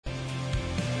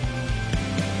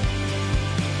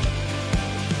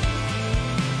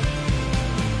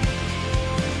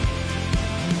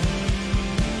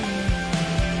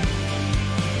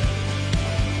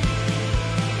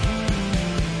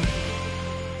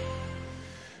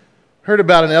Heard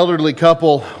about an elderly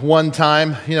couple one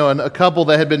time, a couple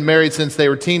that had been married since they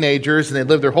were teenagers and they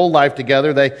lived their whole life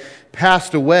together. They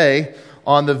passed away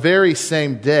on the very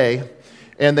same day,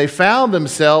 and they found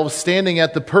themselves standing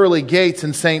at the pearly gates,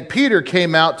 and St. Peter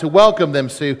came out to welcome them.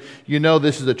 So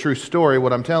this is a true story,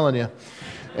 what I'm telling you.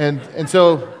 And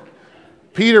so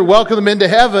Peter welcomed them into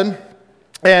heaven,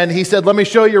 and he said, "Let me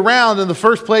show you around." And the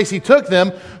first place he took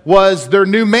them was their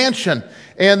new mansion.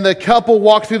 And the couple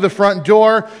walked through the front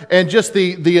door, and just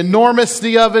the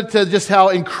enormity of it, just how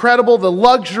incredible the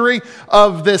luxury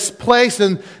of this place.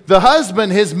 And the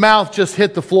husband, his mouth just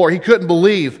hit the floor. He couldn't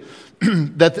believe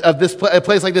that a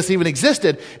place like this even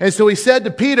existed. And so he said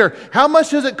to Peter, "How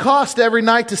much does it cost every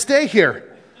night to stay here?"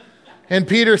 And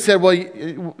Peter said, "Well,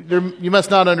 you must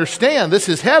not understand. This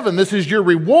is heaven. This is your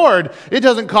reward. It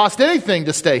doesn't cost anything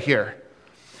to stay here."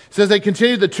 So as they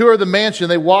continued the tour of the mansion,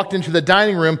 they walked into the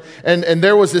dining room, and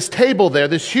there was this table there,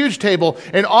 this huge table.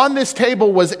 And on this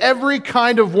table was every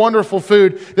kind of wonderful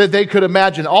food that they could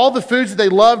imagine. All the foods that they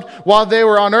loved while they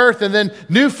were on earth, and then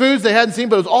new foods they hadn't seen,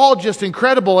 but it was all just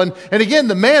incredible. And again,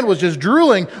 the man was just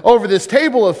drooling over this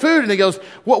table of food, and he goes,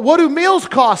 what do meals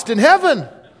cost in heaven?"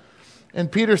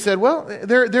 And Peter said, "Well,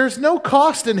 there's no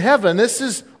cost in heaven. This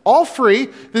is all free.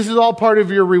 This is all part of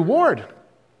your reward."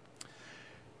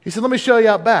 He said, "Let me show you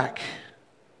out back."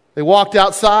 They walked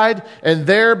outside, and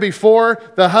there before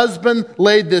the husband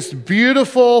laid this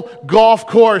beautiful golf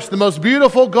course, the most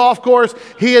beautiful golf course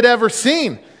he had ever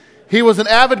seen. He was an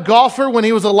avid golfer when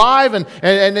he was alive,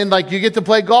 and like you get to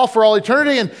play golf for all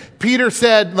eternity. And Peter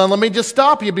said, "Now, let me just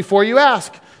stop you before you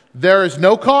ask. There is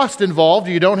no cost involved.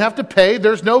 You don't have to pay.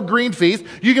 There's no green fees.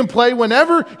 You can play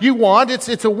whenever you want.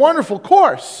 It's a wonderful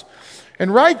course."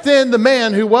 And right then, the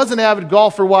man who was an avid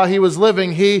golfer while he was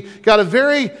living, he got a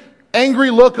very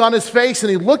angry look on his face, and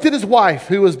he looked at his wife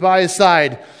who was by his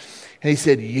side, and he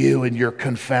said, "You and your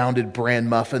confounded bran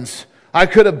muffins. I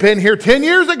could have been here 10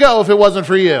 years ago if it wasn't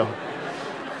for you."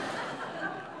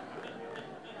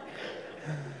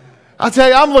 I'll tell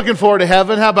you, I'm looking forward to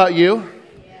heaven. How about you?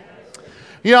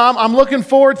 I'm looking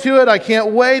forward to it. I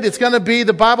can't wait. It's going to be,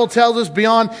 the Bible tells us,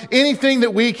 beyond anything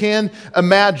that we can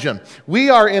imagine. We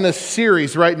are in a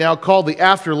series right now called The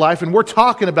Afterlife, and we're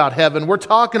talking about heaven. We're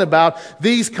talking about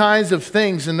these kinds of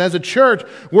things. And as a church,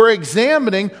 we're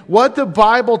examining what the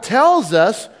Bible tells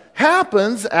us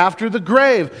happens after the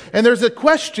grave. And there's a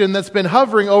question that's been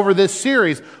hovering over this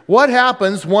series. What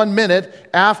happens 1 minute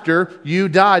after you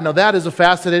die? Now, that is a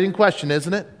fascinating question,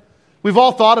 isn't it? We've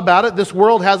all thought about it. This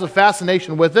world has a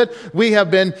fascination with it. We have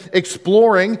been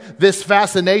exploring this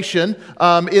fascination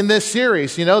in this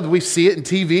series. We see it in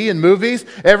TV and movies.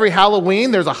 Every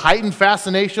Halloween, there's a heightened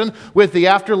fascination with the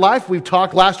afterlife. We've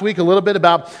talked last week a little bit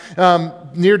about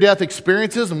near-death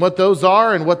experiences and what those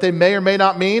are and what they may or may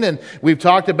not mean. And we've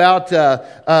talked about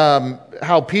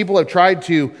how people have tried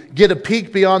to get a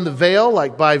peek beyond the veil,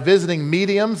 like by visiting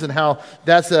mediums, and how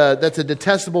that's a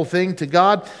detestable thing to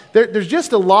God. There's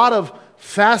just a lot of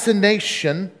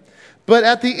fascination. But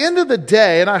at the end of the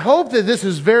day, and I hope that this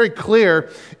is very clear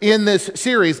in this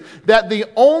series, that the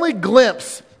only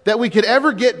glimpse that we could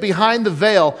ever get behind the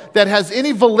veil that has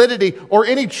any validity or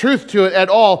any truth to it at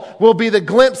all will be the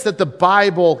glimpse that the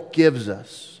Bible gives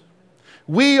us.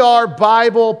 We are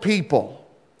Bible people.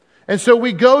 And so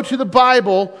we go to the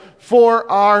Bible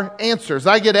for our answers.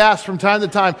 I get asked from time to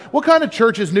time, "What kind of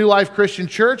church is New Life Christian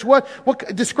Church? What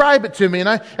describe it to me."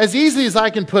 And as easy as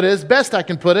I can put it, as best I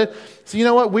can put it, so you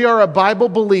know what? We are a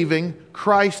Bible-believing,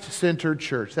 Christ-centered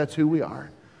church. That's who we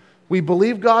are. We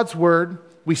believe God's Word.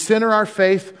 We center our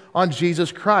faith on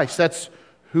Jesus Christ. That's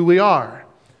who we are.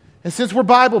 And since we're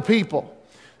Bible people,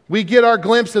 we get our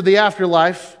glimpse of the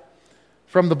afterlife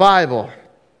from the Bible.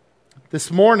 This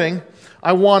morning,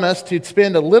 I want us to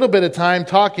spend a little bit of time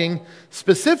talking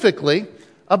specifically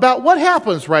about what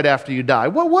happens right after you die.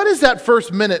 What is that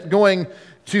first minute going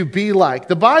to be like?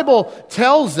 The Bible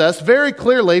tells us very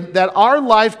clearly that our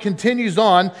life continues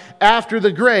on after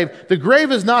the grave. The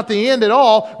grave is not the end at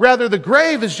all. Rather, the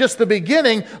grave is just the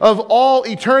beginning of all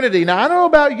eternity. Now, I don't know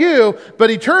about you,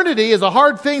 but eternity is a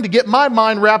hard thing to get my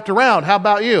mind wrapped around. How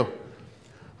about you?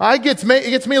 It gets me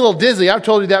a little dizzy. I've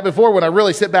told you that before when I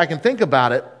really sit back and think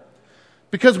about it.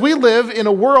 Because we live in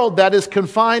a world that is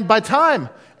confined by time.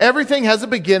 Everything has a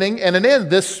beginning and an end.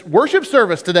 This worship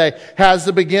service today has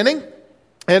a beginning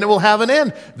and it will have an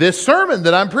end. This sermon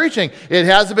that I'm preaching, it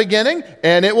has a beginning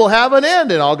and it will have an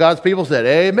end. And all God's people said,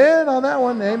 "Amen" on that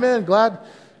one. Amen. Glad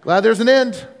there's an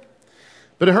end.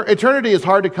 But eternity is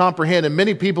hard to comprehend, and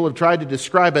many people have tried to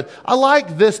describe it. I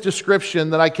like this description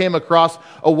that I came across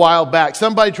a while back.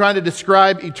 Somebody trying to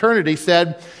describe eternity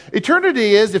said,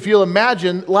 Eternity is, if you'll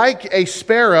imagine, like a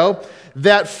sparrow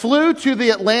that flew to the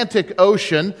Atlantic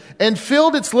Ocean and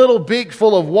filled its little beak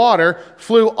full of water,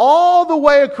 flew all the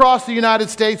way across the United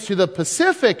States to the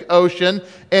Pacific Ocean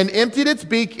and emptied its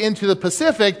beak into the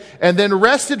Pacific, and then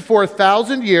rested for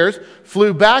 1,000 years,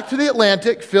 flew back to the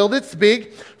Atlantic, filled its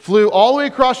beak, flew all the way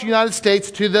across the United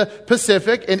States to the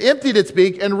Pacific and emptied its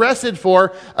beak and rested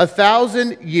for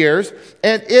 1,000 years.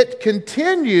 And it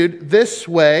continued this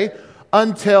way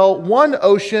until one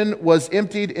ocean was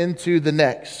emptied into the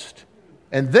next.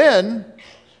 And then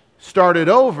started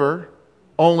over,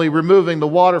 only removing the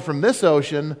water from this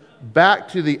ocean back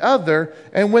to the other.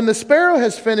 And when the sparrow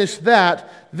has finished that,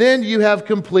 then you have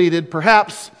completed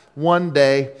perhaps one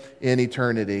day in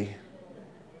eternity.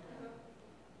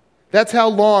 That's how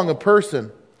long a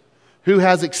person who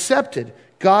has accepted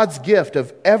God's gift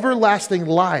of everlasting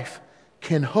life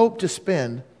can hope to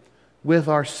spend with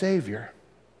our Savior.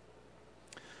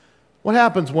 What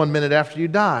happens 1 minute after you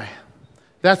die?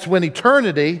 That's when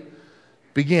eternity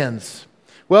begins.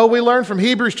 Well, we learned from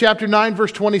Hebrews chapter 9,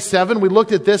 verse 27. We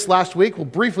looked at this last week. We'll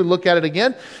briefly look at it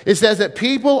again. It says that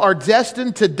people are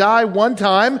destined to die one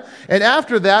time, and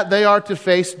after that, they are to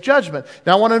face judgment.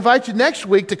 Now, I want to invite you next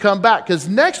week to come back, because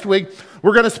next week,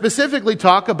 we're going to specifically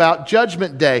talk about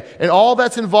Judgment Day and all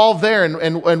that's involved there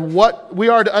and what we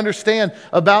are to understand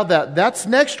about that. That's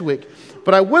next week.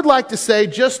 But I would like to say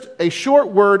just a short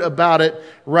word about it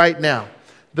right now.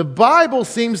 The Bible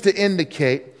seems to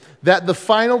indicate that the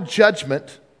final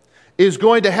judgment is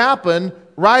going to happen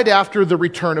right after the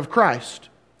return of Christ.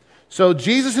 So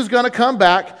Jesus is going to come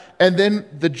back, and then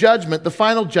the judgment, the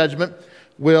final judgment,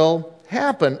 will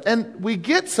happen. And we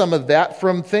get some of that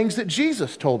from things that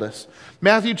Jesus told us.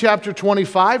 Matthew chapter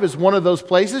 25 is one of those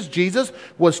places. Jesus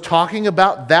was talking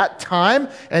about that time,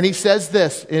 and he says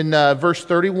this in verse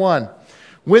 31.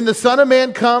 When the Son of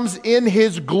Man comes in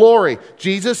his glory,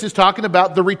 Jesus is talking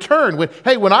about the return.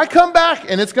 When I come back,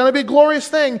 and it's going to be a glorious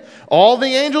thing, all the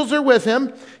angels are with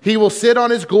him. He will sit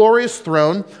on his glorious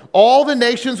throne. All the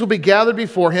nations will be gathered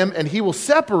before him, and he will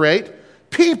separate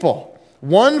people,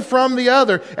 one from the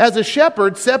other, as a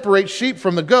shepherd separates sheep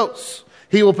from the goats.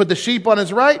 He will put the sheep on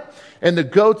his right and the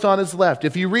goats on his left.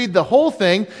 If you read the whole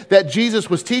thing that Jesus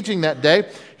was teaching that day,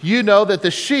 you know that the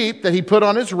sheep that he put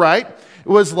on his right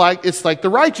it's like the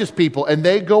righteous people, and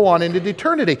they go on into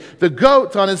eternity. The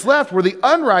goats on his left were the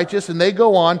unrighteous, and they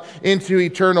go on into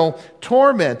eternal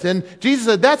torment. And Jesus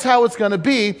said that's how it's going to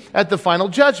be at the final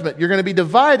judgment. You're going to be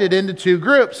divided into two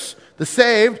groups, the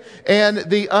saved and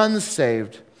the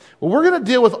unsaved. Well, we're going to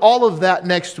deal with all of that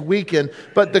next weekend,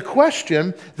 but the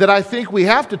question that I think we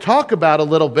have to talk about a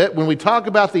little bit when we talk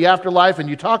about the afterlife and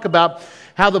you talk about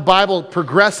how the Bible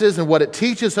progresses and what it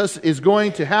teaches us is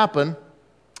going to happen,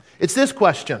 it's this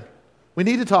question. We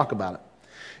need to talk about it.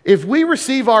 If we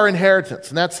receive our inheritance,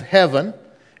 and that's heaven,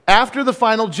 after the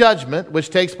final judgment,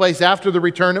 which takes place after the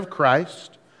return of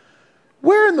Christ,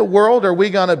 where in the world are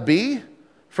we going to be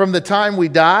from the time we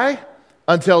die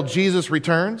until Jesus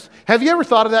returns? Have you ever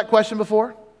thought of that question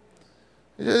before?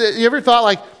 You ever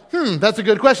thought that's a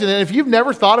good question. And if you've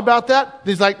never thought about that,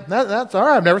 he's like, that's all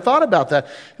right, I've never thought about that.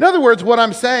 In other words, what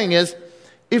I'm saying is,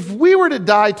 if we were to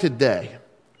die today,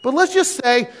 but let's just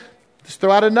say, just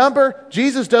throw out a number,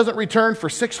 Jesus doesn't return for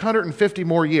 650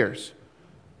 more years.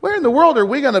 Where in the world are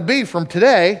we going to be from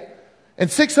today and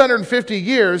 650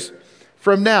 years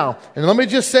from now? And let me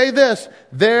just say this,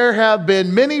 there have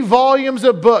been many volumes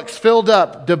of books filled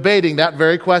up debating that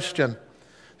very question.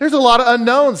 There's a lot of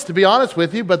unknowns, to be honest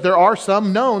with you, but there are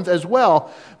some knowns as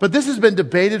well. But this has been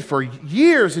debated for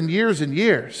years and years and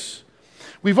years.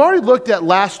 We've already looked at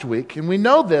last week, and we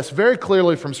know this very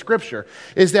clearly from Scripture,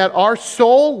 is that our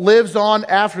soul lives on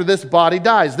after this body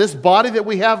dies. This body that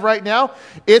we have right now,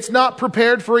 it's not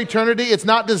prepared for eternity. It's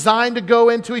not designed to go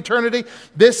into eternity.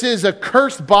 This is a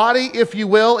cursed body, if you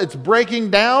will. It's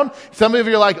breaking down. Some of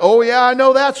you are like, oh yeah, I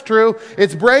know that's true.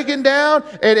 It's breaking down,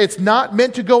 and it's not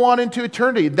meant to go on into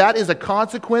eternity. That is a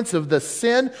consequence of the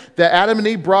sin that Adam and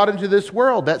Eve brought into this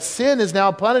world. That sin is now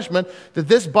a punishment that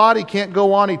this body can't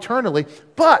go on eternally.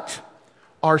 But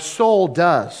our soul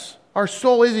does. Our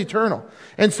soul is eternal.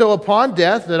 And so upon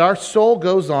death, that our soul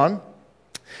goes on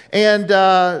and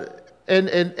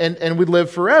we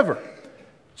live forever.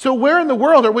 So where in the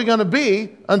world are we going to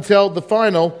be until the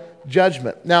final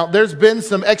judgment? Now, there's been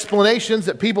some explanations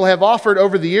that people have offered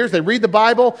over the years. They read the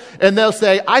Bible and they'll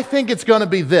say, I think it's going to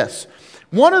be this.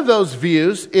 One of those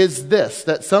views is this,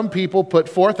 that some people put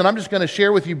forth, and I'm just going to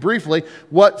share with you briefly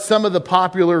what some of the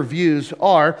popular views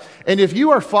are. And if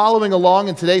you are following along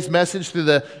in today's message through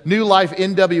the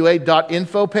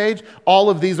newlifenwa.info page, all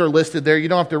of these are listed there. You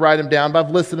don't have to write them down, but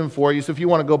I've listed them for you. So if you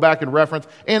want to go back and reference,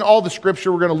 and all the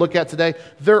scripture we're going to look at today,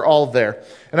 they're all there.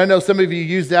 And I know some of you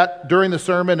use that during the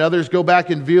sermon. Others go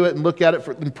back and view it and look at it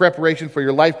in preparation for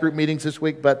your life group meetings this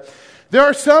week. But there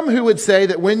are some who would say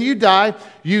that when you die,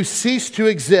 you cease to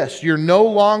exist. You're no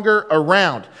longer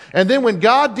around. And then when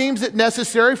God deems it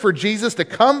necessary for Jesus to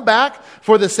come back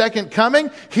for the second coming,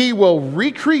 He will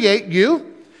recreate you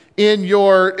in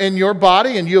your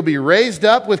body, and you'll be raised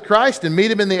up with Christ and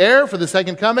meet Him in the air for the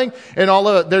second coming, and all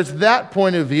of it. There's that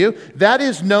point of view. That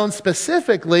is known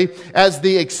specifically as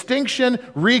the extinction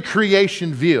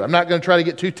recreation view. I'm not going to try to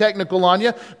get too technical on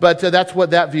you, but that's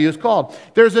what that view is called.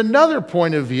 There's another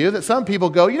point of view that some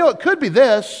people go, it could be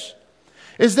this,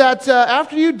 is that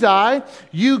after you die,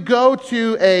 you go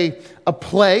to a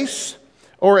place,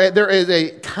 or there is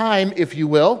a time, if you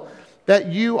will,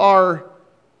 that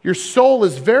your soul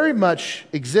is very much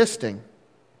existing,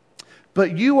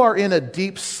 but you are in a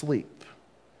deep sleep.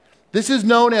 This is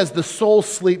known as the soul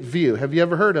sleep view. Have you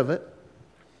ever heard of it?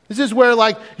 This is where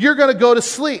you're going to go to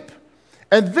sleep.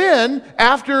 And then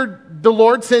after the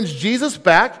Lord sends Jesus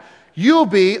back, you'll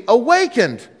be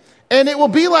awakened. And it will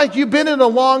be like you've been in a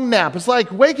long nap. It's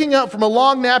like waking up from a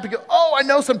long nap. You go, I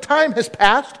know some time has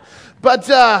passed. But,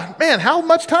 man, how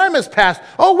much time has passed?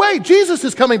 Oh, wait, Jesus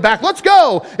is coming back. Let's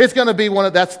go. It's going to be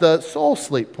that's the soul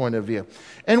sleep point of view.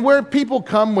 And where people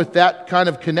come with that kind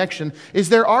of connection is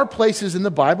there are places in the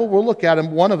Bible, we'll look at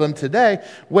one of them today,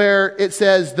 where it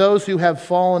says those who have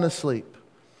fallen asleep.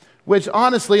 Which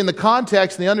honestly, in the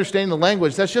context and the understanding of the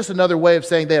language, that's just another way of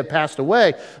saying they have passed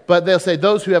away. But they'll say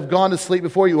those who have gone to sleep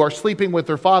before you are sleeping with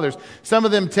their fathers. Some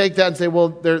of them take that and say, well,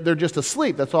 they're just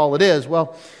asleep. That's all it is.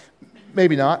 Well,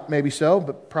 maybe not, maybe so,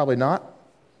 but probably not.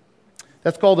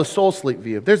 That's called the soul sleep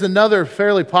view. There's another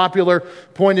fairly popular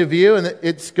point of view, and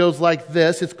it goes like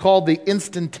this. It's called the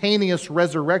instantaneous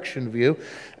resurrection view.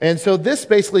 And so this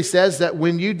basically says that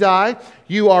when you die,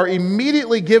 you are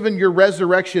immediately given your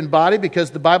resurrection body, because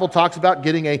the Bible talks about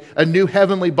getting a new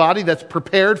heavenly body that's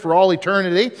prepared for all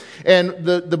eternity. And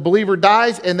the believer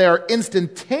dies, and they are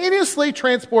instantaneously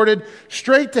transported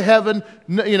straight to heaven.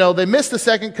 They miss the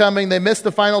second coming. They miss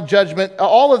the final judgment.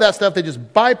 All of that stuff, they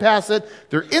just bypass it.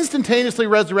 They're instantaneously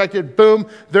resurrected. Boom,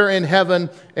 they're in heaven,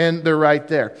 and they're right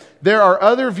there. There are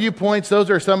other viewpoints.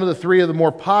 Those are some of the three of the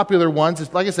more popular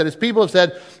ones. Like I said, as people have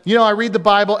said, I read the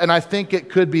Bible, and I think it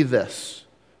could be this.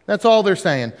 That's all they're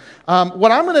saying.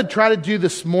 What I'm going to try to do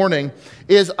this morning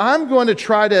is I'm going to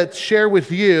try to share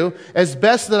with you, as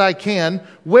best that I can,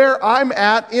 where I'm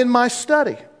at in my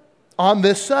study on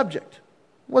this subject.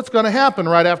 What's going to happen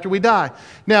right after we die.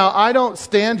 Now, I don't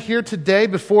stand here today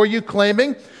before you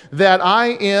claiming that I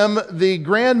am the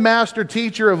grand master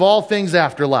teacher of all things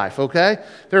afterlife, okay?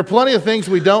 There are plenty of things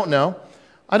we don't know.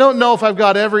 I don't know if I've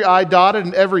got every I dotted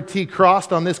and every T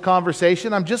crossed on this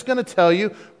conversation. I'm just going to tell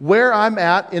you where I'm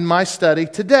at in my study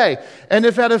today. And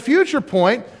if at a future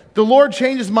point the Lord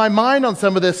changes my mind on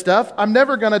some of this stuff, I'm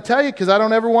never going to tell you, because I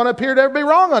don't ever want to appear to ever be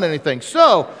wrong on anything.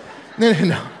 So,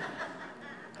 no,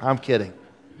 I'm kidding.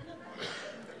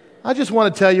 I just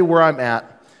want to tell you where I'm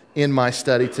at in my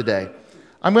study today.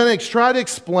 I'm going to try to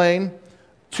explain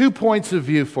 2 points of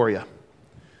view for you.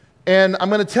 And I'm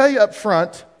going to tell you up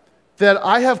front that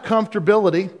I have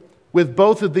comfortability with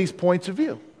both of these points of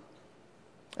view.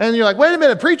 And you're like, wait a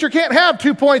minute, preacher can't have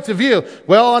 2 points of view.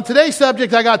 Well, on today's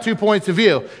subject, I got 2 points of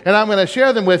view, and I'm going to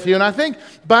share them with you. And I think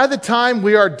by the time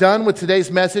we are done with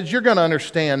today's message, you're going to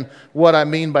understand what I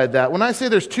mean by that. When I say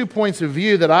there's 2 points of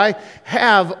view that I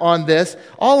have on this,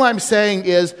 all I'm saying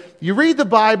is you read the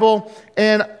Bible,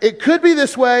 and it could be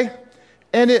this way,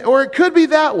 or it could be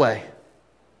that way.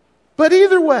 But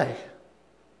either way,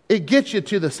 it gets you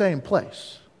to the same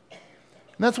place.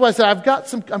 And that's why I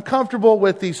said I'm comfortable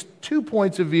with these 2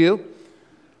 points of view,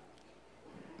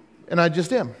 and I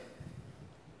just am.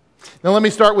 Now let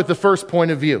me start with the first point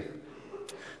of view.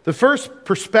 The first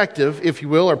perspective, if you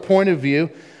will, or point of view,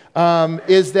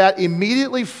 is that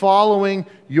immediately following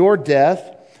your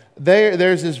death,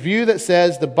 there's this view that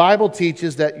says the Bible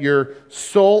teaches that your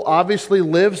soul obviously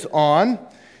lives on,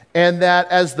 and that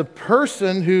as the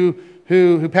person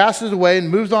who passes away and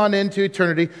moves on into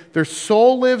eternity, their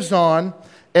soul lives on,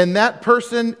 and that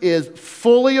person is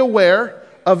fully aware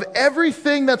of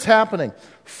everything that's happening,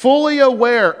 fully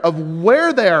aware of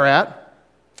where they are at,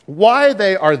 why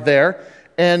they are there,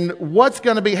 and what's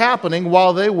going to be happening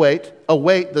while they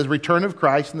await the return of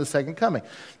Christ and the second coming.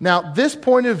 Now, this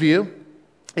point of view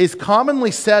is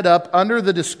commonly set up under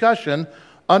the discussion,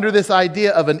 under this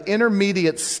idea of an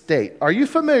intermediate state. Are you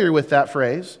familiar with that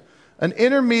phrase? An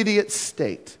intermediate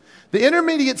state. The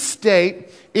intermediate state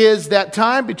is that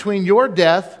time between your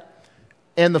death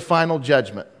and the final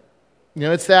judgment. You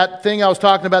know, it's that thing I was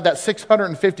talking about, that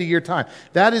 650-year time.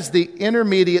 That is the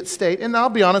intermediate state. And I'll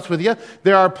be honest with you,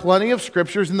 there are plenty of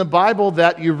scriptures in the Bible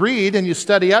that you read and you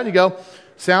study out and you go,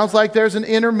 sounds like there's an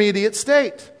intermediate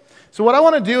state. So what I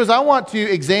want to do is I want to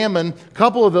examine a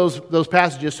couple of those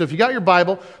passages. So if you got your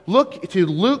Bible, look to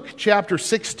Luke chapter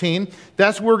 16.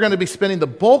 That's where we're going to be spending the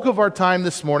bulk of our time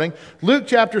this morning. Luke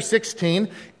chapter 16.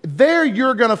 There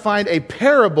you're going to find a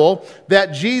parable that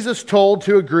Jesus told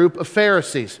to a group of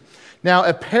Pharisees. Now,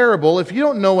 a parable, if you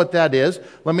don't know what that is,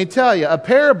 let me tell you. A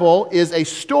parable is a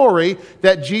story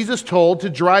that Jesus told to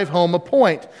drive home a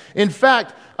point. In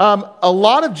fact, a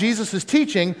lot of Jesus'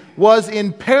 teaching was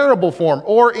in parable form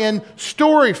or in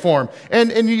story form.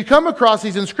 And you come across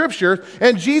these in Scripture,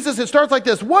 and Jesus, it starts like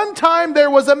this. One time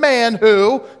there was a man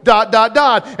who, ...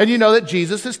 And you know that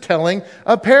Jesus is telling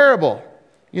a parable.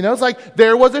 You know, it's like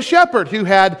there was a shepherd who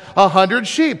had 100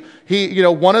 sheep.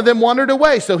 One of them wandered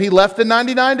away, so he left the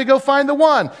 99 to go find the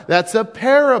one. That's a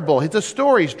parable. It's a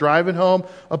story. He's driving home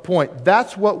a point.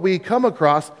 That's what we come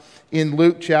across in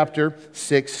Luke chapter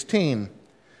 16.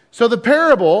 So the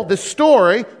parable, the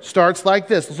story, starts like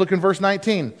this. Let's look in verse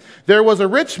 19. There was a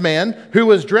rich man who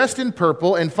was dressed in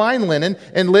purple and fine linen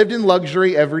and lived in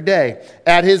luxury every day.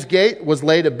 At his gate was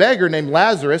laid a beggar named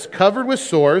Lazarus, covered with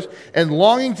sores and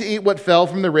longing to eat what fell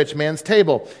from the rich man's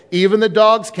table. Even the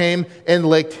dogs came and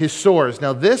licked his sores.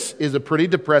 Now this is a pretty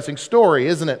depressing story,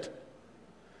 isn't it?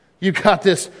 You got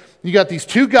these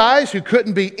two guys who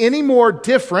couldn't be any more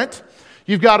different.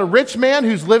 You've got a rich man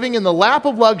who's living in the lap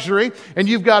of luxury, and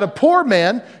you've got a poor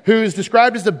man who's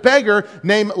described as a beggar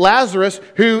named Lazarus,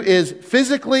 who is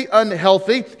physically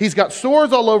unhealthy. He's got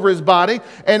sores all over his body,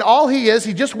 and all he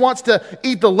just wants to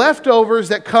eat the leftovers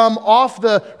that come off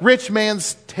the rich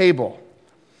man's table.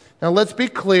 Now let's be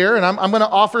clear, and I'm going to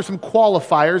offer some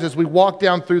qualifiers as we walk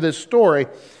down through this story,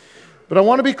 but I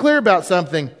want to be clear about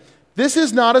something. This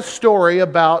is not a story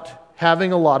about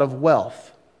having a lot of wealth.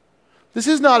 This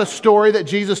is not a story that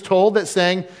Jesus told that's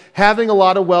saying having a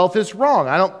lot of wealth is wrong.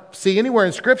 I don't see anywhere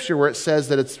in Scripture where it says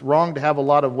that it's wrong to have a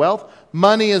lot of wealth.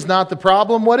 Money is not the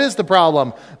problem. What is the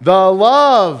problem? The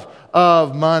love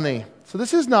of money. So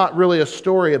this is not really a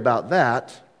story about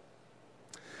that.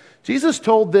 Jesus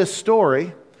told this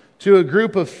story to a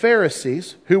group of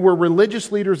Pharisees who were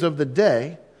religious leaders of the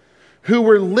day, who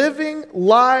were living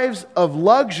lives of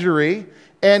luxury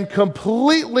and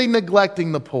completely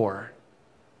neglecting the poor.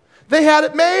 They had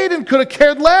it made and could have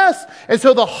cared less. And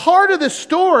so the heart of this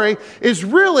story is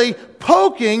really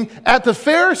poking at the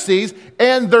Pharisees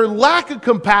and their lack of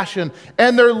compassion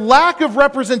and their lack of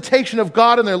representation of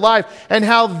God in their life and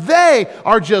how they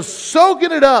are just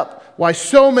soaking it up why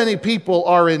so many people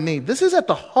are in need. This is at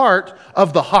the heart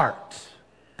of the heart.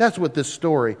 That's what this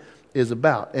story is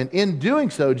about. And in doing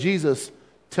so, Jesus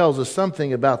tells us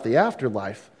something about the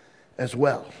afterlife as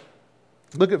well.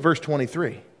 Look at verse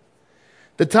 23.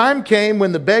 The time came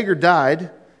when the beggar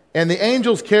died, and the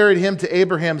angels carried him to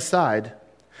Abraham's side.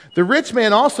 The rich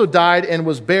man also died and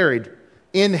was buried.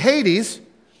 In Hades,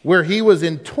 where he was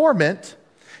in torment,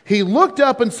 he looked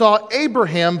up and saw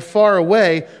Abraham far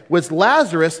away with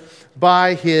Lazarus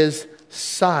by his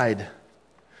side.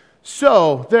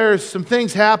 So, there's some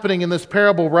things happening in this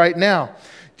parable right now.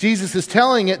 Jesus is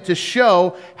telling it to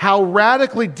show how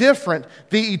radically different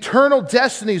the eternal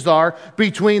destinies are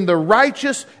between the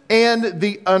righteous and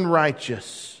the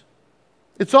unrighteous.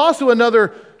 It's also another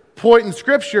point in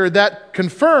Scripture that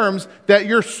confirms that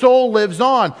your soul lives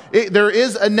on. There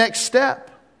is a next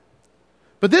step.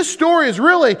 But this story is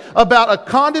really about a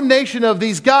condemnation of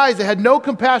these guys that had no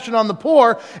compassion on the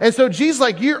poor. And so Jesus is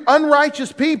like, you're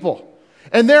unrighteous people.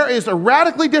 And there is a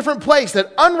radically different place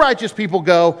that unrighteous people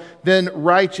go than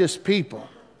righteous people.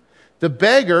 The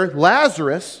beggar,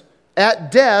 Lazarus,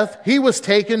 at death, he was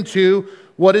taken to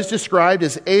what is described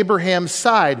as Abraham's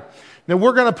side. Now,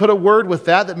 we're going to put a word with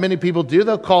that many people do.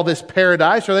 They'll call this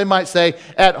paradise, or they might say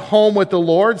at home with the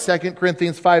Lord. 2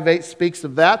 Corinthians 5:8 speaks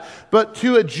of that. But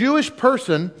to a Jewish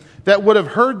person that would have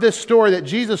heard this story that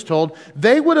Jesus told,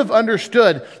 they would have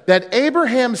understood that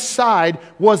Abraham's side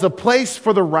was a place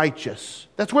for the righteous.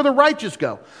 That's where the righteous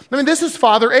go. I mean, this is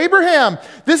Father Abraham.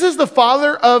 This is the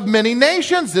father of many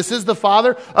nations. This is the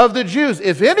father of the Jews.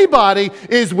 If anybody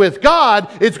is with God,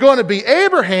 it's going to be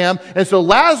Abraham. And so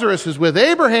Lazarus is with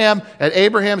Abraham. At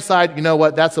Abraham's side, you know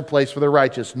what? That's a place for the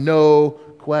righteous. No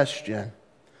question.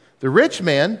 The rich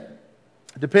man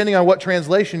depending on what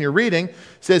translation you're reading,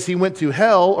 says he went to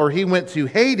hell or he went to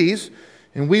Hades.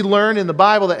 And we learn in the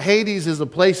Bible that Hades is a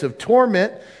place of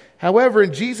torment. However,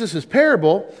 in Jesus'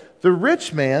 parable, the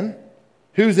rich man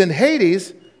who's in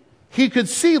Hades, he could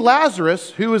see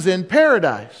Lazarus who was in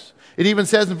paradise. It even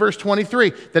says in verse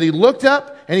 23 that he looked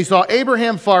up and he saw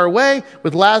Abraham far away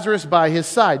with Lazarus by his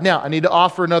side. Now, I need to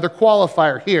offer another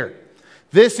qualifier here.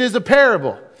 This is a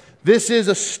parable. This is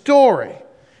a story.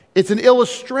 It's an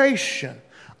illustration.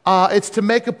 It's to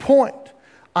make a point.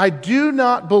 I do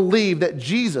not believe that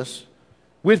Jesus,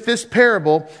 with this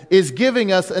parable, is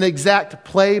giving us an exact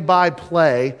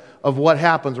play-by-play of what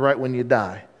happens right when you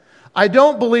die. I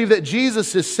don't believe that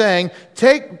Jesus is saying,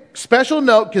 take special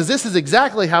note because this is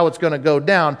exactly how it's going to go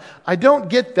down. I don't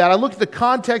get that. I look at the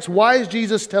context. Why is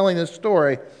Jesus telling this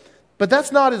story? But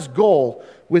that's not his goal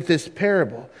with this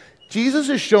parable. Jesus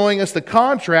is showing us the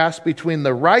contrast between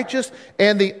the righteous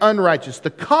and the unrighteous. The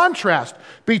contrast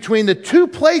between the two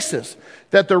places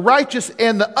that the righteous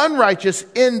and the unrighteous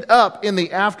end up in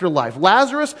the afterlife.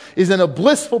 Lazarus is in a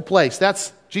blissful place.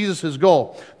 That's Jesus'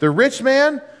 goal. The rich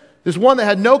man, this one that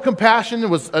had no compassion,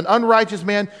 was an unrighteous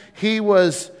man, he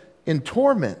was in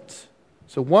torment.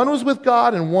 So one was with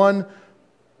God and one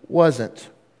wasn't.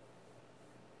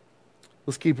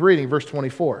 Let's keep reading, verse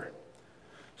 24.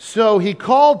 So he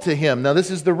called to him. Now this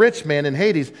is the rich man in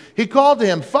Hades. He called to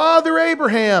him, Father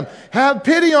Abraham, have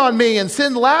pity on me and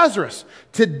send Lazarus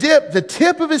to dip the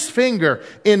tip of his finger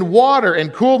in water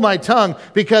and cool my tongue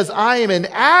because I am in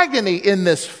agony in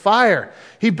this fire.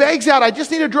 He begs out, I just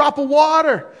need a drop of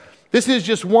water. This is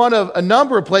just one of a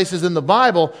number of places in the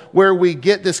Bible where we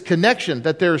get this connection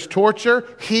that there's torture,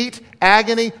 heat,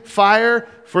 agony, fire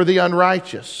for the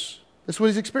unrighteous. That's what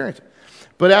he's experiencing.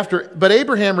 But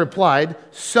Abraham replied,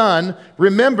 Son,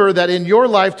 remember that in your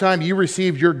lifetime you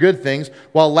received your good things,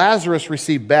 while Lazarus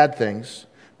received bad things.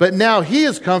 But now he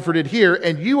is comforted here,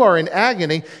 and you are in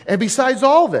agony. And besides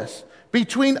all this,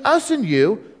 between us and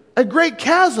you, a great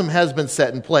chasm has been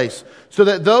set in place, so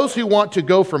that those who want to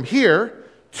go from here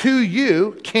to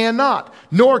you cannot,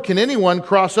 nor can anyone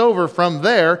cross over from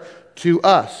there to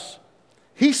us.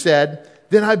 He said,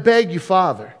 Then I beg you,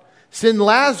 Father, send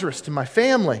Lazarus to my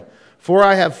family, for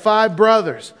I have 5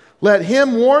 brothers. Let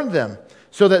him warn them,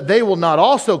 so that they will not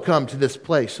also come to this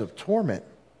place of torment.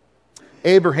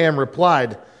 Abraham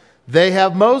replied, They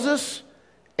have Moses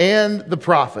and the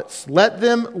prophets. Let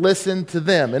them listen to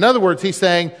them. In other words, he's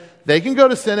saying they can go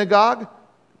to synagogue.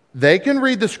 They can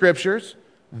read the scriptures.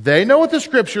 They know what the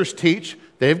scriptures teach.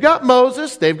 They've got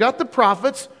Moses. They've got the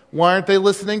prophets. Why aren't they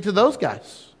listening to those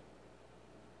guys?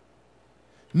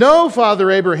 No, Father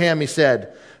Abraham, he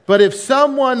said. But if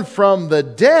someone from the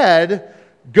dead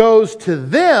goes to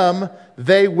them,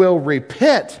 they will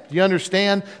repent. Do you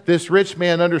understand? This rich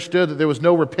man understood that there was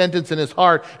no repentance in his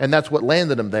heart, and that's what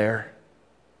landed him there.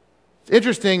 It's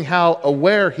interesting how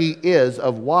aware he is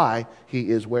of why he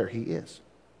is where he is.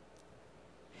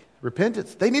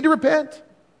 Repentance. They need to repent.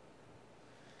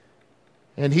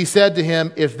 And he said to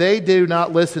him, If they do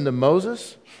not listen to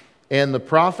Moses and the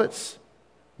prophets,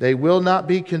 they will not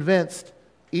be convinced,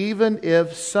 even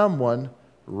if someone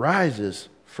rises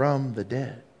from the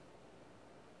dead.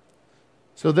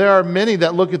 So there are many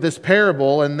that look at this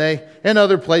parable, and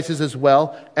other places as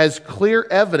well, as clear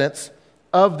evidence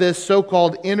of this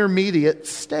so-called intermediate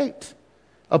state.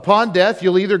 Upon death,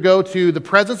 you'll either go to the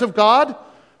presence of God,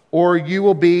 or you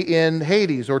will be in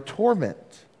Hades or torment.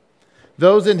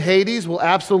 Those in Hades will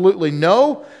absolutely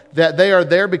know that they are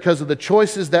there because of the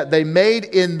choices that they made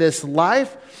in this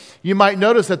life. You might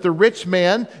notice that the rich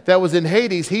man that was in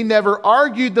Hades, he never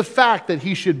argued the fact that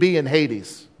he should be in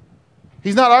Hades.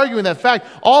 He's not arguing that fact.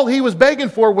 All he was begging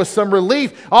for was some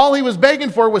relief. All he was begging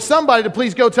for was somebody to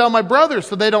please go tell my brothers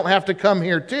so they don't have to come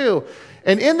here too.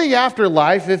 And in the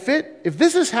afterlife, if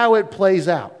this is how it plays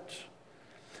out,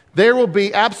 there will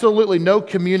be absolutely no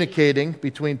communicating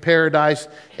between paradise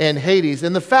and Hades.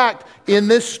 And the fact in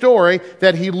this story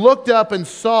that he looked up and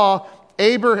saw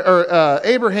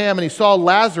Abraham and he saw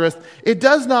Lazarus, it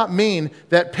does not mean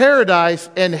that paradise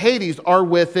and Hades are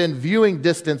within viewing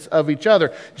distance of each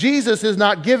other. Jesus is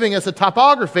not giving us a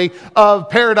topography of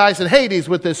paradise and Hades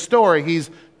with this story.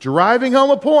 He's driving home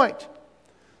a point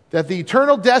that the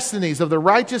eternal destinies of the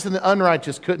righteous and the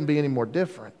unrighteous couldn't be any more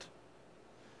different.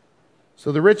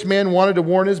 So the rich man wanted to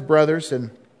warn his brothers, and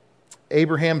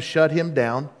Abraham shut him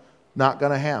down. Not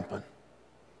going to happen.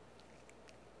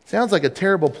 Sounds like a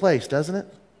terrible place, doesn't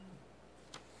it?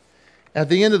 At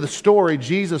the end of the story,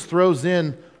 Jesus throws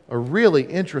in a really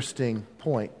interesting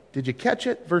point. Did you catch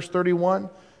it? Verse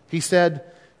 31. He said,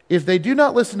 If they do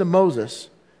not listen to Moses,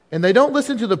 and they don't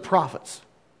listen to the prophets,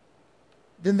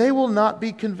 then they will not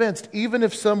be convinced, even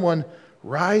if someone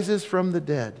rises from the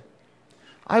dead.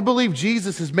 I believe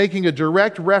Jesus is making a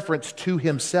direct reference to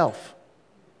himself.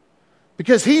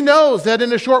 Because he knows that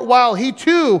in a short while he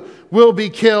too will be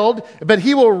killed, but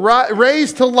he will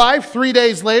raise to life 3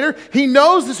 days later. He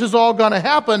knows this is all going to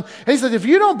happen. And he says, if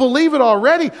you don't believe it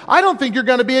already, I don't think you're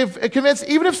going to be convinced,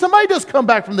 even if somebody does come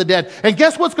back from the dead. And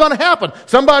guess what's going to happen?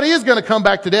 Somebody is going to come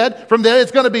back from the dead.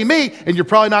 It's going to be me, and you're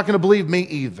probably not going to believe me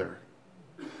either.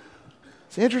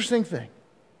 It's an interesting thing.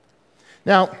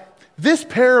 Now, this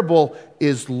parable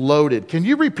is loaded. Can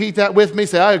you repeat that with me?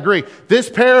 Say, I agree.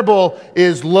 This parable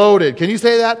is loaded. Can you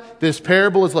say that? This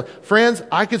parable is loaded. Friends,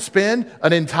 I could spend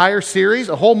an entire series,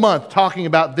 a whole month, talking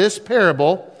about this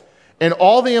parable and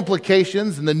all the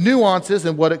implications and the nuances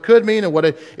and what it could mean and what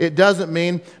it doesn't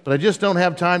mean. But I just don't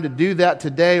have time to do that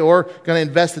today or going to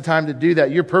invest the time to do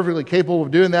that. You're perfectly capable of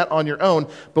doing that on your own.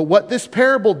 But what this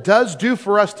parable does do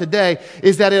for us today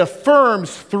is that it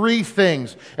affirms three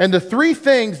things. And the three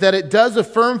things that it does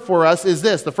affirm for us is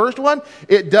this. The first one,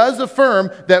 it does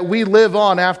affirm that we live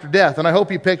on after death. And I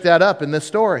hope you picked that up in this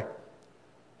story.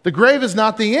 The grave is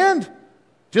not the end.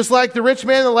 Just like the rich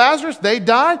man and Lazarus, they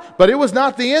died, but it was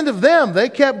not the end of them. They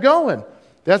kept going.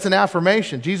 That's an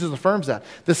affirmation. Jesus affirms that.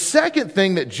 The second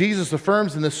thing that Jesus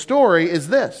affirms in this story is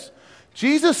this.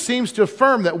 Jesus seems to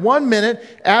affirm that 1 minute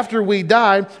after we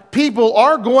die, people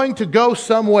are going to go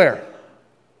somewhere.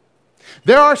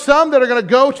 There are some that are going to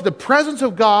go to the presence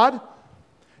of God,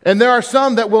 and there are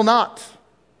some that will not.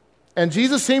 And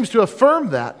Jesus seems to affirm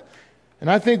that. And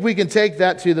I think we can take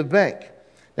that to the bank.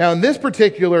 Now, in this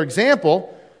particular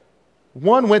example,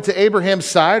 one went to Abraham's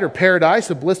side, or paradise,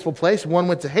 a blissful place. One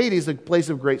went to Hades, a place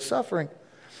of great suffering.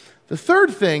 The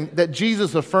third thing that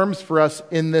Jesus affirms for us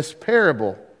in this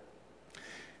parable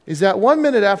is that 1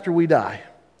 minute after we die,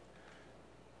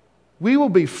 we will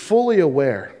be fully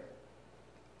aware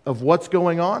of what's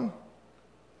going on,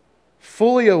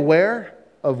 fully aware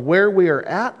of where we are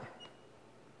at,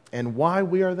 and why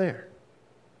we are there.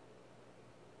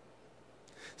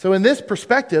 So in this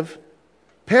perspective,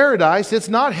 paradise, it's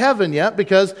not heaven yet,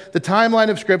 because the timeline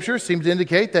of Scripture seems to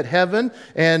indicate that heaven,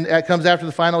 and that comes after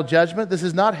the final judgment. This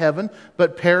is not heaven,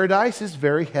 but paradise is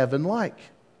very heaven-like.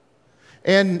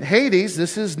 And Hades,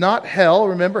 this is not hell.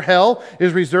 Remember, hell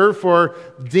is reserved for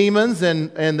demons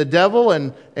and the devil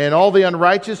and all the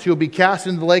unrighteous who will be cast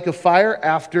into the lake of fire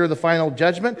after the final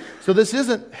judgment. So this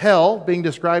isn't hell being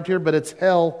described here, but it's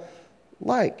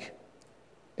hell-like.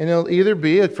 And it'll either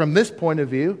be, from this point of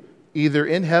view, either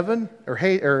in heaven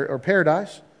or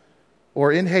paradise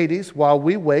or in Hades while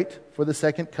we wait for the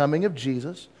second coming of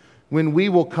Jesus, when we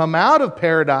will come out of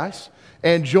paradise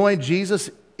and join Jesus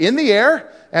in the air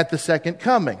at the second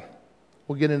coming.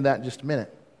 We'll get into that in just a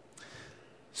minute.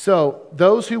 So,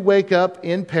 those who wake up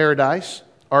in paradise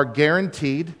are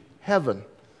guaranteed heaven.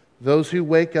 Those who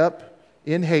wake up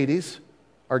in Hades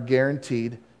are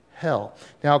guaranteed hell.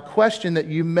 Now, a question that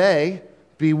you may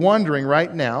be wondering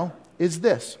right now is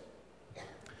this.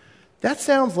 That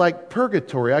sounds like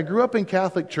purgatory. I grew up in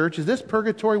Catholic church. Is this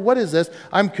purgatory? What is this?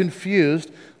 I'm confused.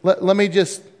 Let me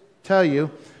just tell you,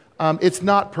 it's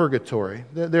not purgatory.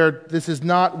 This is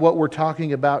not what we're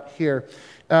talking about here.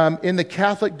 In the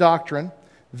Catholic doctrine,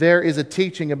 there is a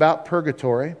teaching about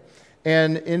purgatory.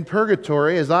 And in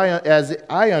purgatory, as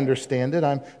I understand it,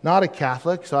 I'm not a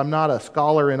Catholic, so I'm not a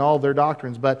scholar in all their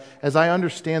doctrines, but as I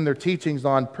understand their teachings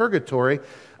on purgatory,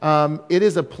 it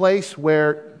is a place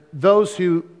where those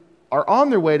who are on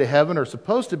their way to heaven, or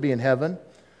supposed to be in heaven,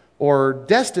 or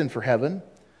destined for heaven,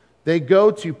 they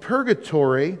go to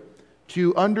purgatory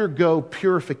to undergo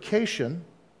purification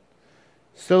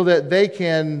so that they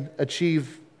can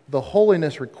achieve the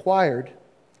holiness required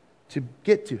to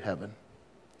get to heaven.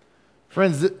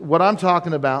 Friends, what I'm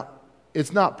talking about,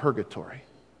 it's not purgatory.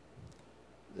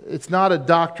 It's not a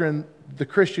doctrine the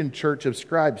Christian church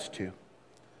ascribes to.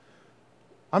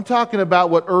 I'm talking about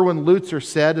what Erwin Lutzer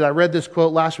said, and I read this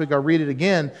quote last week, I'll read it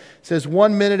again. It says,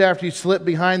 1 minute after you slip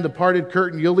behind the parted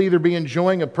curtain, you'll either be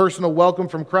enjoying a personal welcome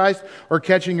from Christ or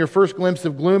catching your first glimpse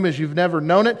of gloom as you've never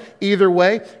known it. Either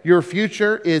way, your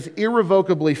future is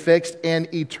irrevocably fixed and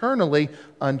eternally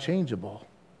unchangeable.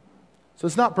 So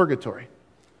it's not purgatory.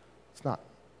 It's not.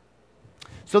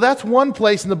 So that's one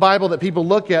place in the Bible that people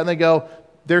look at and they go,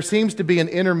 there seems to be an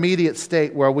intermediate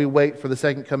state where we wait for the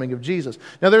second coming of Jesus.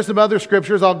 Now, there's some other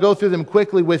scriptures. I'll go through them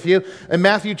quickly with you. In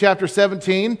Matthew chapter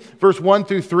 17, verse 1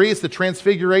 through 3, it's the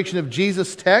transfiguration of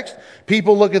Jesus text.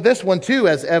 People look at this one too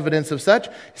as evidence of such.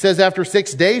 It says, after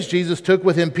 6 days, Jesus took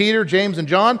with him Peter, James, and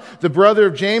John, the brother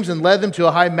of James, and led them to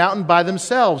a high mountain by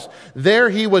themselves. There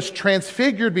he was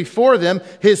transfigured before them.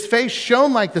 His face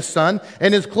shone like the sun,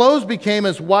 and his clothes became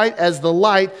as white as the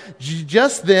light.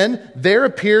 Just then, there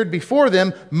appeared before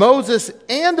them Moses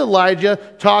and Elijah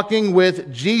talking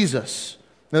with Jesus.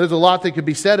 Now, there's a lot that could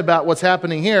be said about what's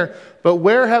happening here, but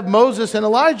where have Moses and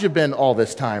Elijah been all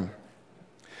this time?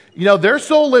 You know, their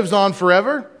soul lives on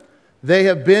forever. They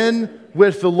have been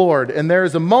with the Lord, and there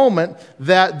is a moment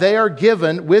that they are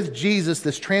given with Jesus,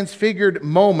 this transfigured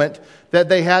moment that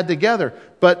they had together.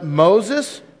 But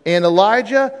Moses and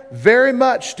Elijah, very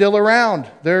much still around.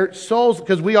 Their souls,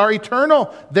 because we are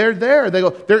eternal, they're there.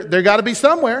 They're got to be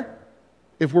somewhere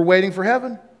if we're waiting for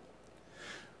heaven.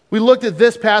 We looked at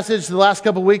this passage the last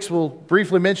couple of weeks. We'll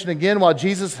briefly mention again. While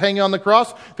Jesus is hanging on the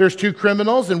cross, there's two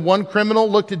criminals, and one criminal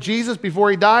looked at Jesus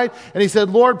before he died, and he said,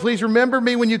 Lord, please remember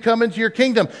me when you come into your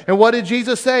kingdom. And what did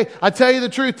Jesus say? I tell you the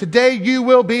truth, today you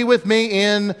will be with me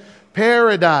in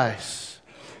paradise.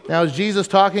 Now, is Jesus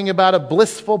talking about a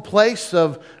blissful place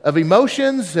of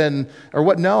emotions or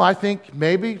what? No, I think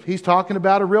maybe he's talking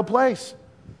about a real place.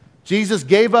 Jesus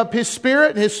gave up his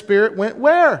spirit, and his spirit went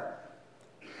where?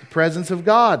 The presence of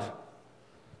God.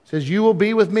 It says, you will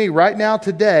be with me right now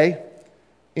today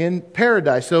in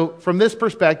paradise. So from this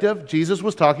perspective, Jesus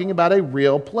was talking about a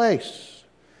real place.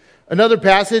 Another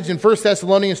passage in 1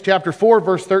 Thessalonians chapter 4,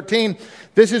 verse 13,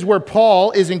 this is where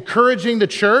Paul is encouraging the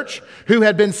church who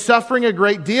had been suffering a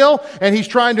great deal, and he's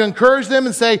trying to encourage them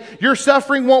and say, your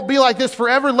suffering won't be like this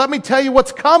forever. Let me tell you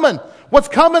what's coming. What's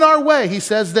coming our way? He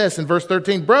says this in verse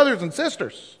 13, brothers and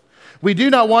sisters, we do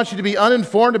not want you to be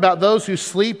uninformed about those who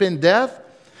sleep in death,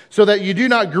 so that you do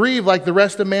not grieve like the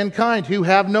rest of mankind who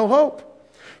have no hope.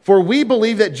 For we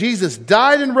believe that Jesus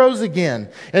died and rose again.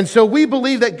 And so we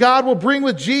believe that God will bring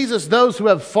with Jesus those who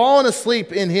have fallen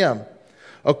asleep in him.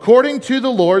 According to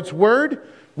the Lord's word,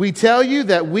 we tell you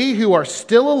that we who are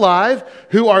still alive,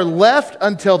 who are left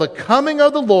until the coming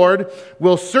of the Lord,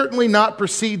 will certainly not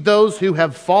precede those who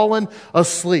have fallen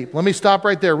asleep. Let me stop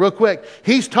right there real quick.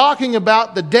 He's talking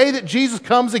about the day that Jesus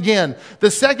comes again, the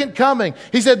second coming.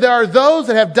 He said there are those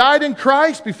that have died in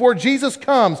Christ before Jesus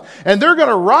comes, and they're going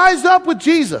to rise up with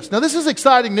Jesus. Now, this is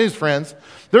exciting news, friends.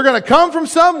 They're going to come from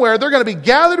somewhere. They're going to be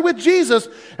gathered with Jesus,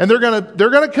 and they're going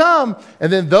to come.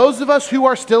 And then those of us who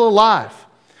are still alive,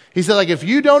 he said, like, if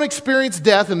you don't experience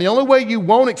death, and the only way you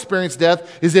won't experience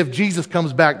death is if Jesus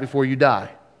comes back before you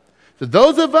die. So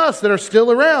those of us that are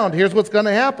still around, here's what's going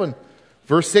to happen.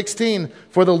 Verse 16,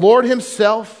 for the Lord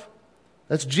himself,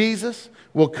 that's Jesus,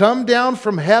 will come down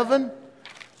from heaven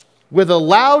with a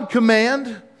loud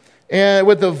command, and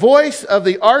with the voice of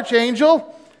the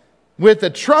archangel, with the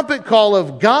trumpet call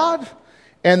of God,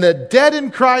 and the dead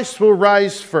in Christ will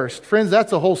rise first. Friends,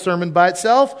 that's a whole sermon by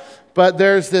itself. But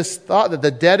there's this thought that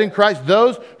the dead in Christ,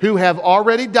 those who have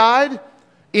already died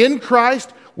in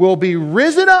Christ, will be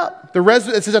risen up.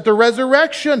 It says at the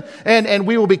resurrection, and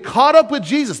we will be caught up with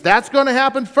Jesus. That's going to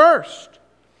happen first.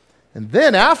 And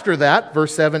then after that,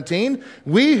 verse 17,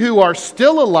 we who are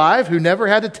still alive, who never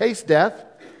had to taste death,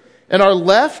 and are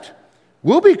left,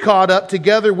 will be caught up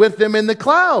together with them in the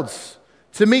clouds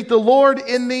to meet the Lord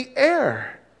in the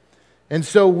air. And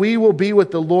so we will be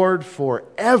with the Lord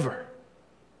forever.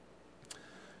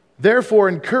 Therefore,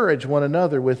 encourage one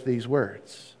another with these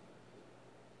words.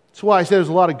 That's why I say there's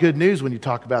a lot of good news when you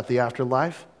talk about the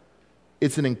afterlife.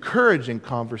 It's an encouraging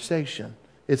conversation.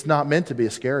 It's not meant to be a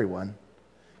scary one.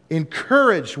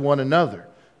 Encourage one another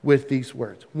with these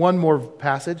words. One more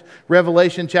passage,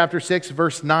 Revelation chapter 6,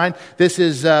 verse 9. This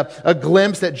is a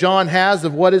glimpse that John has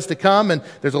of what is to come, and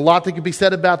there's a lot that could be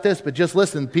said about this, but just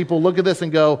listen. People look at this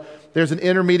and go, there's an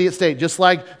intermediate state. Just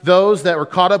like those that were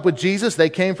caught up with Jesus, they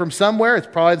came from somewhere. It's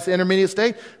probably this intermediate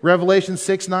state. Revelation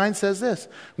 6:9 says this.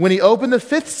 When he opened the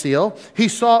fifth seal, he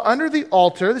saw under the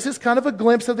altar, this is kind of a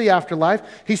glimpse of the afterlife,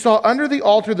 he saw under the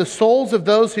altar the souls of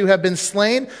those who have been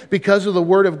slain because of the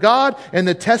word of God and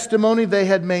the testimony they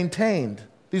had maintained.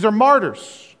 These are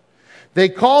martyrs. They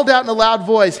called out in a loud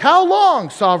voice, how long,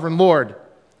 sovereign Lord,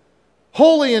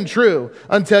 holy and true,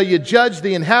 until you judge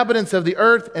the inhabitants of the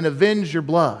earth and avenge your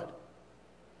blood?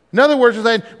 In other words, they're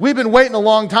saying, we've been waiting a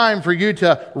long time for you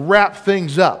to wrap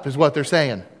things up, is what they're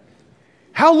saying.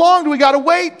 How long do we got to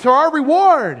wait to our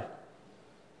reward?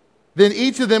 Then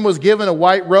each of them was given a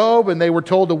white robe, and they were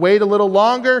told to wait a little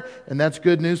longer, and that's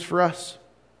good news for us.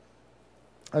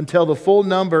 until the full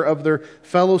number of their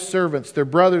fellow servants, their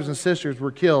brothers and sisters,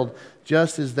 were killed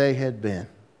just as they had been.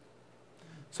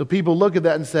 So people look at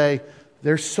that and say,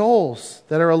 there's souls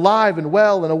that are alive and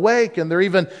well and awake, and they're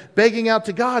even begging out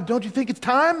to God. Don't you think it's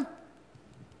time?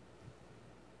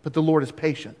 But the Lord is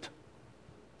patient,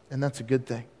 and that's a good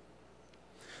thing.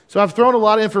 So I've thrown a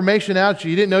lot of information at you.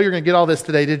 You didn't know you were going to get all this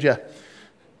today, did you?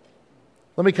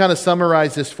 Let me kind of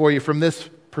summarize this for you from this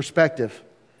perspective.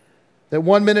 That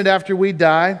 1 minute after we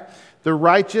die, the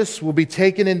righteous will be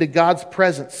taken into God's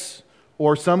presence,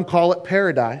 or some call it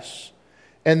paradise.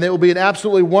 And it will be an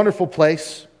absolutely wonderful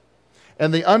place.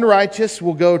 And the unrighteous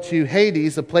will go to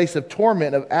Hades, a place of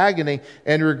torment, of agony,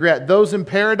 and regret. Those in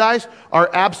paradise are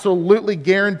absolutely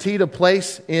guaranteed a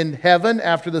place in heaven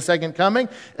after the second coming.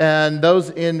 And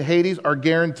those in Hades are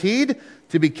guaranteed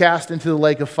to be cast into the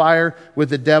lake of fire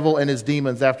with the devil and his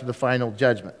demons after the final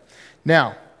judgment.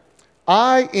 Now,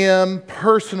 I am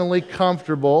personally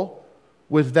comfortable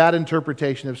with that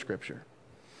interpretation of Scripture.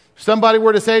 If somebody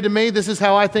were to say to me, this is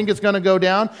how I think it's going to go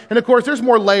down. And of course, there's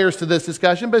more layers to this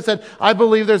discussion, but it said, I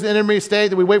believe there's an intermediate state,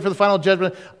 that we wait for the final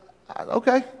judgment.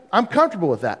 Okay, I'm comfortable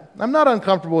with that. I'm not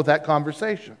uncomfortable with that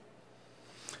conversation.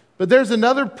 But there's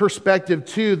another perspective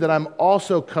too that I'm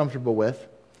also comfortable with.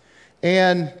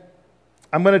 And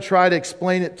I'm going to try to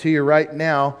explain it to you right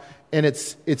now. And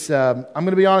I'm going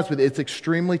to be honest with you, it's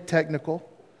extremely technical.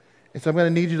 And so I'm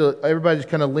going to need you to, everybody just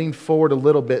kind of lean forward a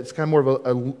little bit. It's kind of more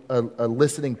of a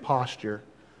listening posture.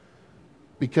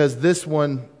 Because this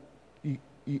one,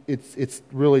 it's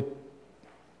really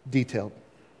detailed.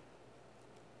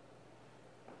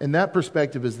 And that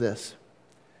perspective is this.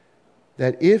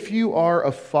 That if you are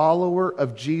a follower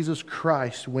of Jesus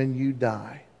Christ when you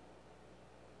die,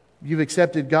 you've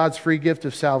accepted God's free gift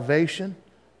of salvation,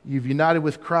 you've united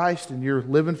with Christ, and you're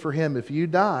living for Him. If you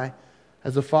die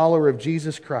as a follower of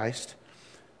Jesus Christ,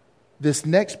 this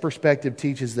next perspective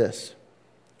teaches this.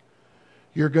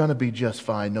 You're going to be just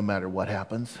fine no matter what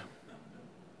happens.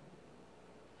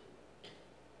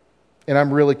 And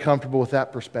I'm really comfortable with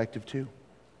that perspective too.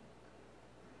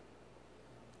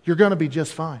 You're going to be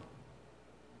just fine.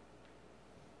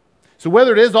 So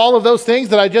whether it is all of those things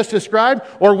that I just described,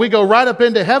 or we go right up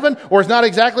into heaven, or it's not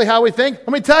exactly how we think, let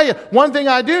me tell you, one thing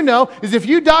I do know is if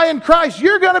you die in Christ,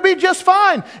 you're going to be just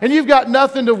fine, and you've got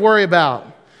nothing to worry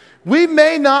about. We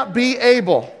may not be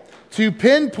able to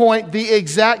pinpoint the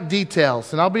exact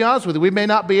details, and I'll be honest with you, we may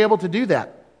not be able to do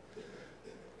that.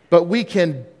 But we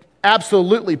can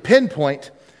absolutely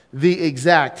pinpoint the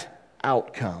exact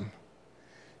outcome.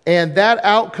 And that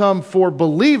outcome for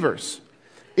believers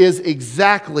is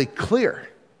exactly clear.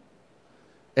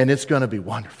 And it's going to be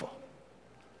wonderful.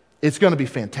 It's going to be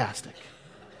fantastic.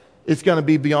 It's going to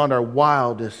be beyond our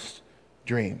wildest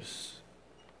dreams.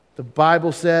 The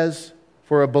Bible says,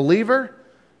 for a believer,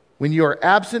 when you are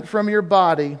absent from your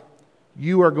body,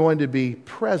 you are going to be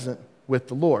present with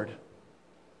the Lord.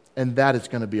 And that is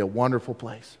going to be a wonderful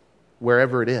place,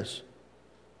 wherever it is.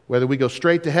 Whether we go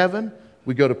straight to heaven,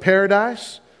 we go to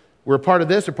paradise, we're a part of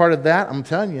this or part of that, I'm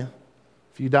telling you,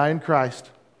 if you die in Christ,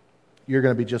 you're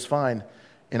going to be just fine.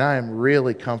 And I am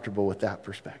really comfortable with that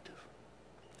perspective.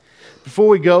 Before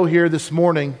we go here this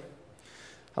morning,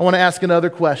 I want to ask another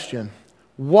question.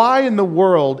 Why in the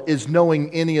world is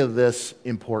knowing any of this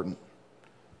important?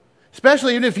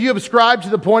 Especially even if you subscribe to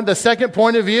the second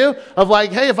point of view of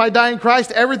like, hey, if I die in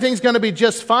Christ, everything's going to be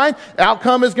just fine. The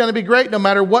outcome is going to be great no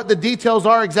matter what the details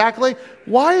are exactly.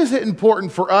 Why is it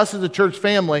important for us as a church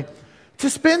family to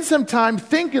spend some time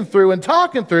thinking through and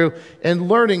talking through and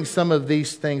learning some of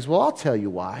these things? Well, I'll tell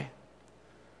you why.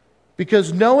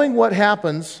 Because knowing what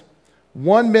happens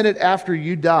 1 minute after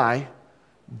you die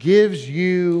gives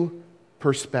you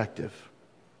perspective.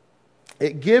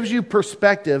 It gives you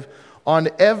perspective on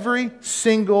every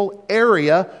single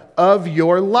area of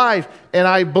your life. And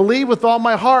I believe with all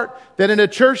my heart that in a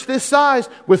church this size,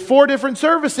 with 4 different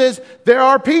services, there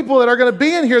are people that are going to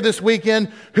be in here this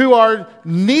weekend who are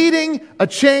needing a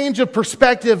change of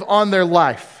perspective on their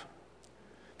life.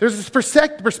 There's this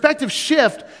perspective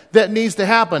shift that needs to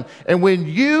happen. And when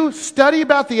you study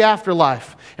about the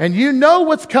afterlife, and you know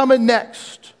what's coming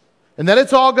next, and that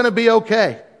it's all going to be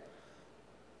okay,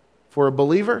 for a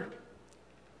believer,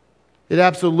 it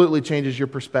absolutely changes your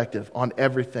perspective on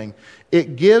everything.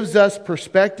 It gives us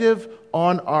perspective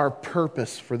on our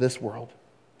purpose for this world.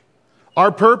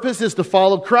 Our purpose is to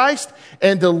follow Christ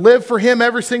and to live for Him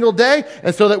every single day,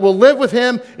 and so that we'll live with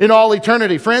Him in all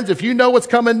eternity. Friends, if you know what's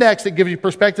coming next, it gives you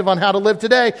perspective on how to live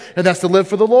today, and that's to live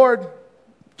for the Lord.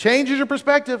 Changes your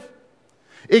perspective.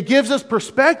 It gives us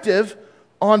perspective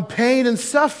on pain and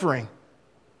suffering.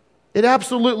 It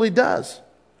absolutely does.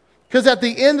 Because at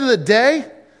the end of the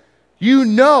day, You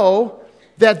know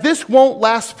that this won't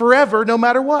last forever no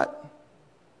matter what.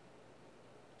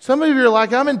 Some of you are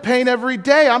like, I'm in pain every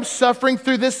day. I'm suffering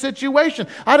through this situation.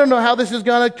 I don't know how this is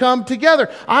going to come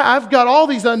together. I've got all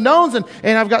these unknowns and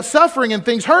I've got suffering and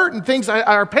things hurt and things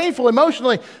are painful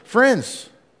emotionally. Friends,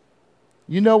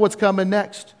 you know what's coming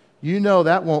next. You know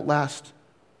that won't last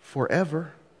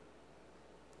forever.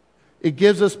 It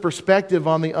gives us perspective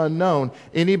on the unknown.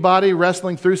 Anybody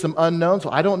wrestling through some unknowns?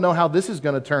 Well, I don't know how this is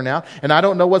going to turn out, and I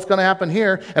don't know what's going to happen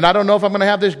here, and I don't know if I'm going to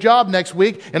have this job next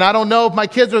week, and I don't know if my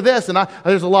kids are this, and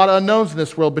there's a lot of unknowns in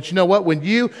this world. But you know what? When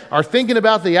you are thinking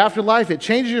about the afterlife, it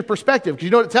changes your perspective. Because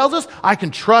you know what it tells us? I can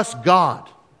trust God.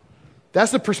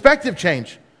 That's the perspective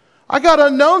change. I got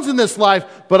unknowns in this life,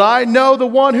 but I know the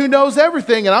one who knows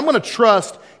everything, and I'm going to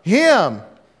trust Him.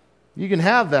 You can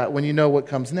have that when you know what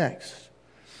comes next.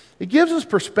 It gives us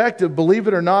perspective, believe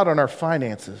it or not, on our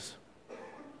finances.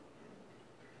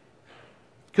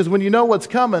 Because when you know what's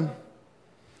coming,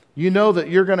 you know that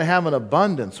you're going to have an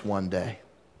abundance one day.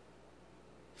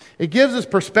 It gives us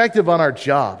perspective on our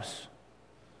jobs.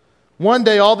 One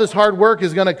day all this hard work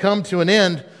is going to come to an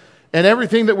end, and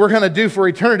everything that we're going to do for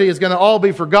eternity is going to all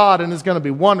be for God, and it's going to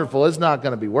be wonderful. It's not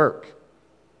going to be work.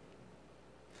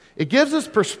 It gives us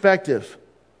perspective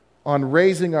on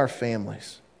raising our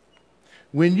families.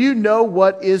 When you know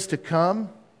what is to come,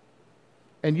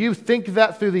 and you think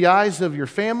that through the eyes of your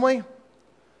family,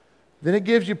 then it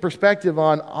gives you perspective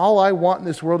on all I want in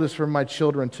this world is for my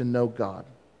children to know God.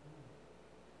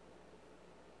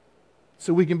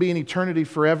 So we can be in eternity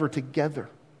forever together,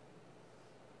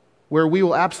 where we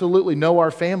will absolutely know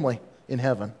our family in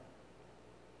heaven.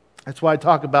 That's why I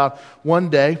talk about one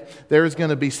day there is going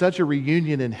to be such a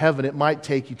reunion in heaven, it might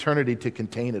take eternity to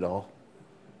contain it all.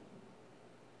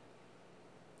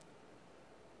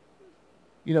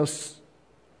 You know,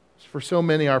 for so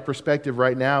many, our perspective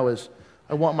right now is,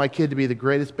 I want my kid to be the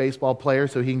greatest baseball player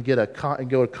so he can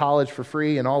go to college for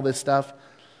free and all this stuff.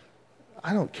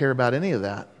 I don't care about any of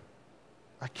that.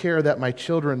 I care that my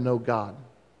children know God.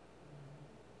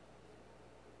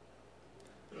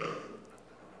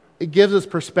 It gives us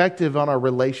perspective on our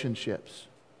relationships.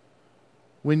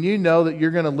 When you know that you're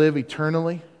going to live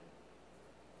eternally,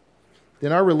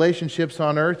 then our relationships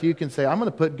on earth, you can say, I'm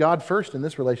going to put God first in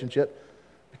this relationship,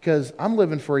 because I'm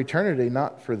living for eternity,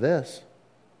 not for this.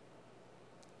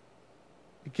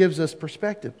 It gives us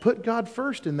perspective. Put God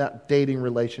first in that dating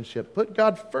relationship. Put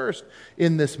God first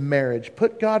in this marriage.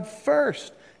 Put God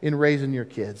first in raising your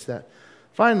kids.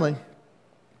 Finally,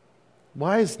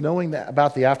 why is knowing that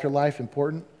about the afterlife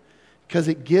important? Because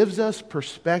it gives us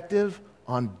perspective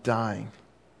on dying.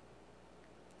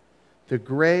 The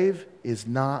grave is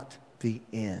not the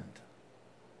end.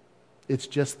 It's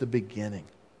just the beginning.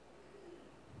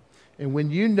 And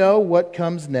when you know what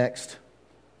comes next,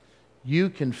 you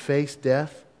can face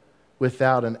death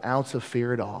without an ounce of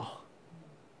fear at all.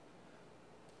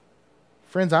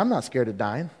 Friends, I'm not scared of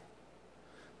dying.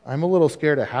 I'm a little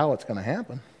scared of how it's going to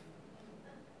happen.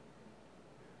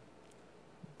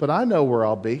 But I know where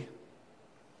I'll be.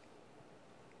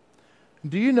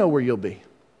 Do you know where you'll be?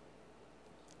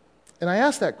 And I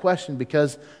ask that question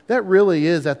because that really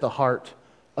is at the heart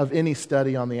of any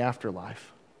study on the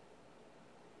afterlife.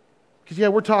 Because,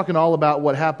 we're talking all about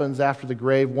what happens after the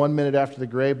grave, 1 minute after the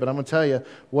grave, but I'm going to tell you,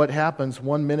 what happens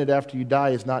 1 minute after you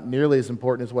die is not nearly as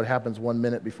important as what happens 1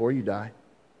 minute before you die.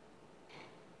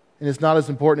 And it's not as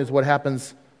important as what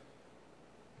happens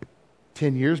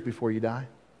 10 years before you die,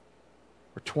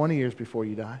 or 20 years before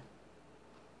you die,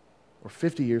 or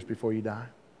 50 years before you die.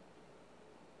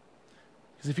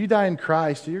 Because if you die in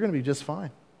Christ, you're going to be just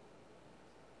fine.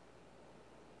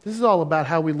 This is all about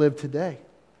how we live today.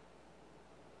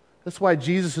 That's why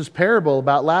Jesus' parable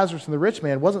about Lazarus and the rich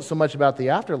man wasn't so much about the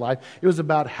afterlife. It was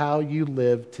about how you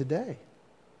live today.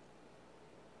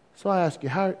 So I ask you,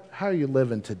 how are you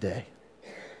living today?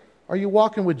 Are you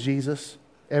walking with Jesus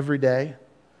every day?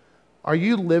 Are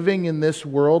you living in this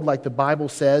world, like the Bible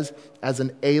says, as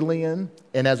an alien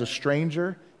and as a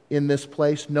stranger in this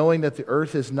place, knowing that the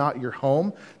earth is not your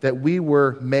home, that we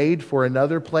were made for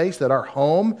another place, that our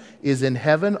home is in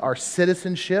heaven, our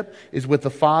citizenship is with the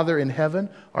Father in heaven?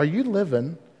 Are you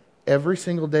living every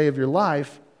single day of your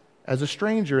life as a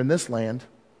stranger in this land,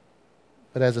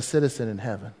 but as a citizen in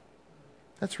heaven?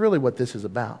 That's really what this is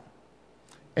about.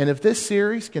 And if this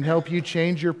series can help you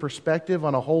change your perspective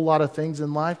on a whole lot of things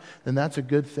in life, then that's a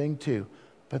good thing too.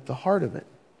 But the heart of it,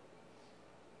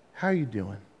 how are you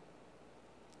doing?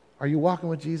 Are you walking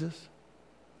with Jesus?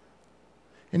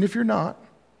 And if you're not,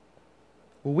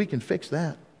 well, we can fix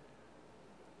that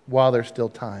while there's still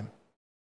time.